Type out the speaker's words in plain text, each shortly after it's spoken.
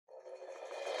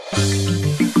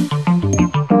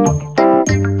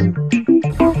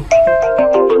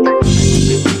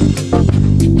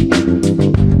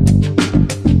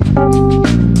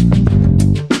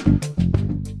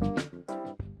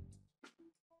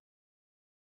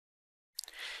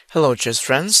Hello chess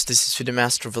friends, this is the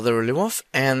Master Lilov,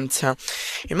 and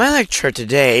in my lecture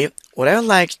today, what I would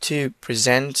like to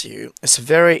present to you is a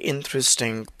very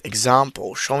interesting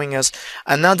example showing us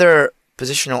another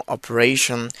positional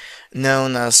operation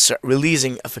known as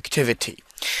releasing of activity.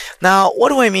 Now, what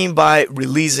do I mean by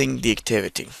releasing the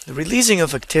activity? The releasing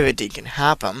of activity can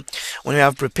happen when you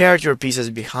have prepared your pieces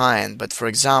behind, but for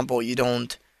example, you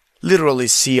don't literally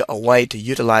see a way to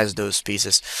utilize those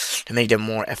pieces to make them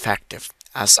more effective.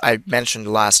 As I mentioned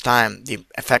last time, the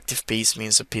effective piece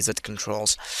means a piece that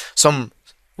controls some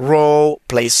role,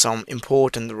 plays some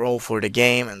important role for the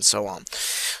game, and so on.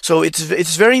 So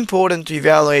it's very important to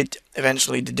evaluate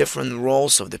eventually the different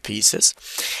roles of the pieces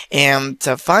and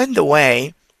find a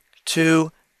way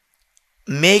to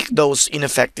make those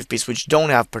ineffective pieces which don't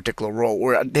have particular role,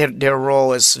 or their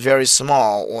role is very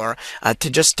small, or to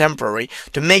just temporary,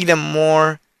 to make them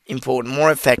more important,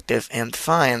 more effective, and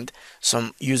find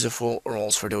some useful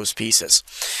roles for those pieces.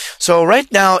 So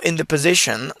right now in the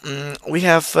position, we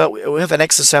have an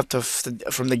excerpt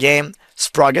from the game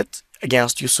Spraget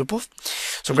against Yusupov.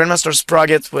 So Grandmaster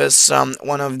Spraget was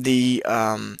one of the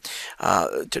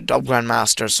top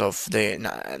grandmasters of the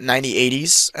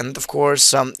 1980s, and of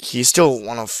course he's still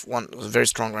one very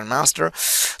strong grandmaster.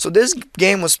 So this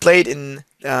game was played in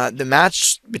the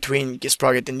match between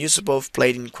Spraget and Yusupov,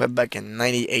 played in Quebec in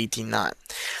 1989.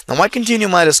 Now I continue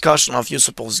my discussion of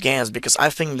Yusupov's games because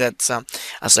I think that,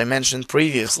 as I mentioned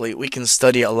previously, we can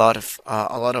study a lot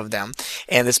of them,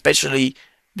 and especially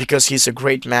because he's a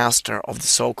great master of the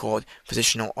so-called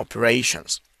positional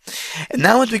operations. And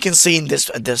now what we can see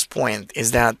at this point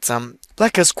is that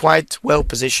Black has quite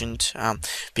well-positioned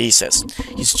pieces.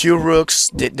 His two rooks,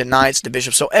 the knights, the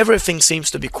bishops, so everything seems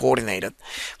to be coordinated.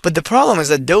 But the problem is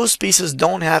that those pieces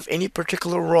don't have any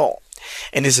particular role.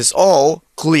 And this is all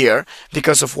clear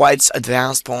because of White's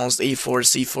advanced pawns e4,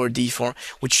 c4, d4,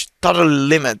 which totally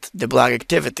limit the Black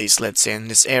activities, let's say, in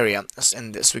this area.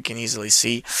 And this we can easily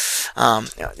see.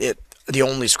 The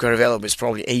only square available is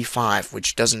probably a5,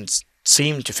 which doesn't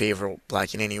seem to favor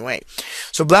Black in any way.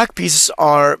 So Black pieces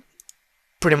are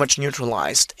pretty much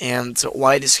neutralized, and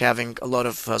White is having a lot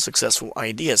of successful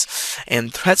ideas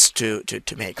and threats to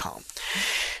make home.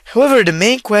 However, the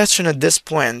main question at this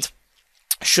point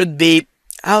should be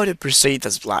how to proceed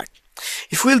as Black.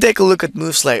 If we'll take a look at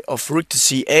moves like of rook to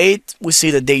c8, we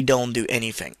see that they don't do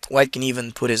anything. White can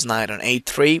even put his knight on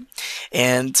a3,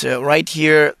 and right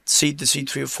here, the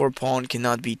c3 or 4 pawn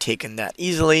cannot be taken that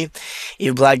easily.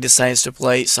 If Black decides to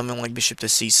play something like bishop to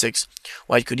c6,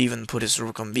 White could even put his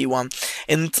rook on b1.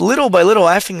 And little by little,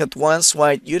 I think that once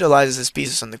White utilizes his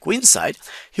pieces on the queen side,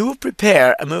 he will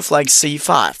prepare a move like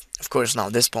c5. Of course, now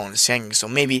this pawn is hanging, so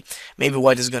maybe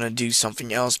White is gonna do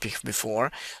something else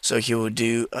before. So he will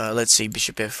do, let's say,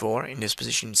 bishop f4. In this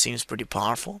position, it seems pretty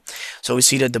powerful. So we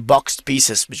see that the boxed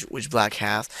pieces which Black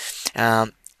have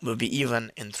will be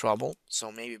even in trouble.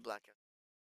 So maybe Black.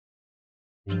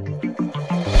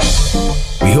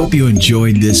 We hope you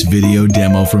enjoyed this video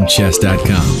demo from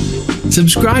Chess.com.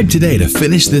 Subscribe today to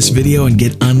finish this video and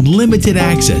get unlimited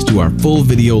access to our full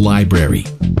video library.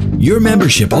 Your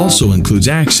membership also includes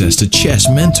access to Chess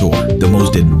Mentor, the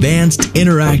most advanced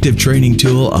interactive training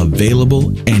tool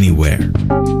available anywhere.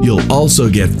 You'll also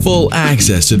get full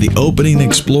access to the Opening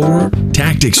Explorer,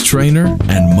 Tactics Trainer,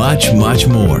 and much, much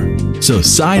more. So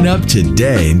sign up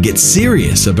today and get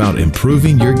serious about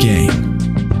improving your game.